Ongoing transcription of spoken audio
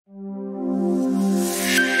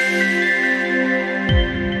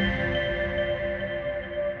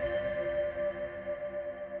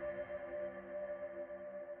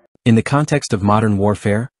In the context of modern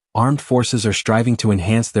warfare, armed forces are striving to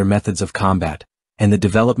enhance their methods of combat, and the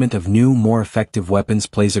development of new, more effective weapons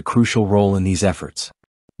plays a crucial role in these efforts.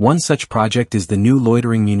 One such project is the new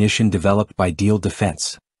loitering munition developed by Diehl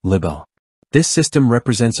Defence Libelle. This system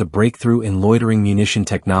represents a breakthrough in loitering munition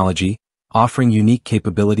technology, offering unique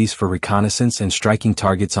capabilities for reconnaissance and striking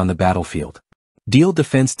targets on the battlefield. Diehl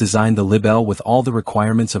Defence designed the Libelle with all the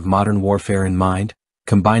requirements of modern warfare in mind,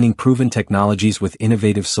 combining proven technologies with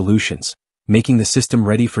innovative solutions, making the system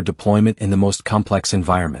ready for deployment in the most complex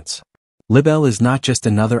environments. Libelle is not just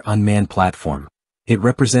another unmanned platform. It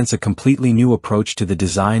represents a completely new approach to the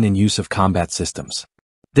design and use of combat systems.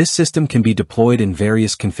 This system can be deployed in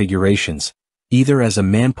various configurations, either as a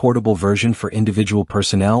man-portable version for individual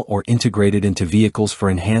personnel or integrated into vehicles for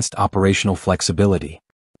enhanced operational flexibility.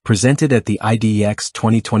 Presented at the IDEX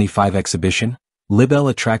 2025 exhibition, Libelle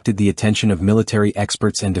attracted the attention of military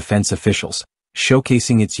experts and defense officials,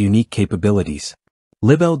 showcasing its unique capabilities.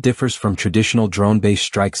 Libelle differs from traditional drone-based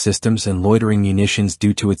strike systems and loitering munitions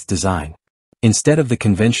due to its design. Instead of the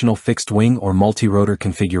conventional fixed-wing or multi-rotor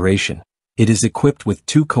configuration, it is equipped with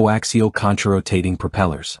two coaxial contra-rotating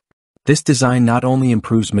propellers. This design not only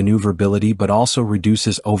improves maneuverability but also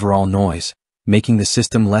reduces overall noise, making the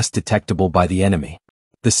system less detectable by the enemy.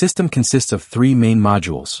 The system consists of three main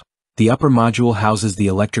modules. The upper module houses the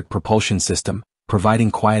electric propulsion system, providing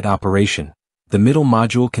quiet operation. The middle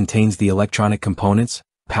module contains the electronic components,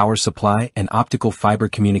 power supply, and optical fiber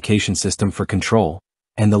communication system for control,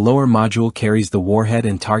 and the lower module carries the warhead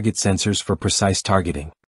and target sensors for precise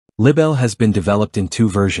targeting. Libelle has been developed in two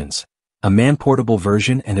versions, a man-portable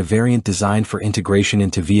version and a variant designed for integration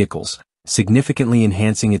into vehicles, significantly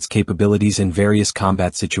enhancing its capabilities in various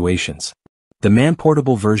combat situations. The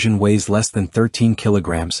man-portable version weighs less than 13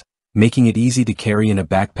 kilograms, making it easy to carry in a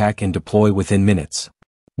backpack and deploy within minutes.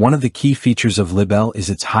 One of the key features of Libelle is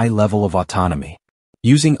its high level of autonomy.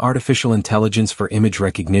 Using artificial intelligence for image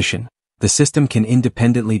recognition, the system can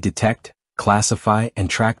independently detect, classify, and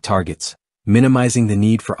track targets, minimizing the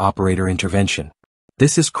need for operator intervention.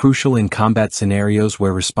 This is crucial in combat scenarios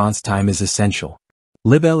where response time is essential.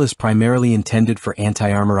 Libelle is primarily intended for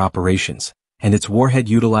anti-armor operations, and its warhead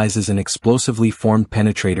utilizes an explosively formed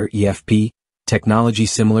penetrator (EFP) technology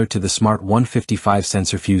similar to the Smart 155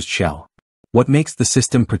 sensor-fused shell. What makes the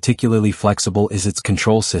system particularly flexible is its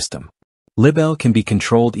control system. Libelle can be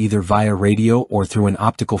controlled either via radio or through an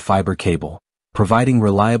optical fiber cable, providing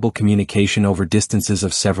reliable communication over distances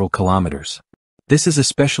of several kilometers. This is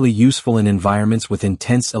especially useful in environments with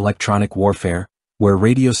intense electronic warfare, where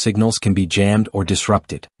radio signals can be jammed or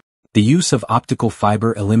disrupted. The use of optical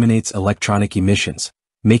fiber eliminates electronic emissions,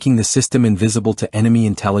 making the system invisible to enemy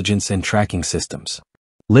intelligence and tracking systems.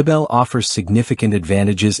 Libelle offers significant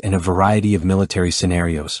advantages in a variety of military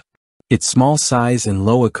scenarios. Its small size and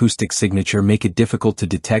low acoustic signature make it difficult to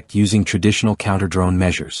detect using traditional counter-drone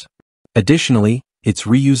measures. Additionally, its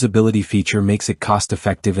reusability feature makes it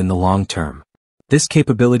cost-effective in the long term. This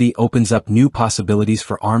capability opens up new possibilities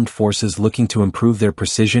for armed forces looking to improve their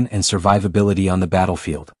precision and survivability on the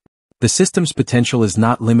battlefield. The system's potential is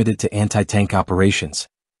not limited to anti-tank operations.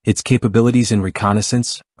 Its capabilities in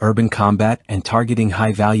reconnaissance, urban combat, and targeting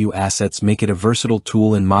high-value assets make it a versatile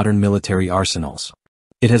tool in modern military arsenals.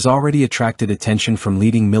 It has already attracted attention from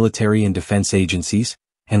leading military and defense agencies,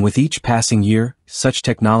 and with each passing year, such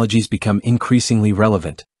technologies become increasingly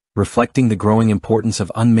relevant, reflecting the growing importance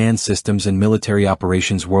of unmanned systems and military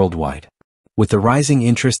operations worldwide. With the rising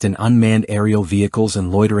interest in unmanned aerial vehicles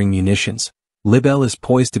and loitering munitions, Libelle is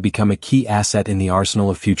poised to become a key asset in the arsenal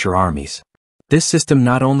of future armies. This system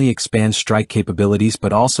not only expands strike capabilities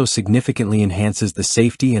but also significantly enhances the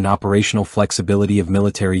safety and operational flexibility of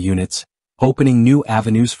military units, opening new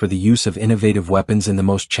avenues for the use of innovative weapons in the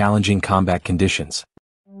most challenging combat conditions.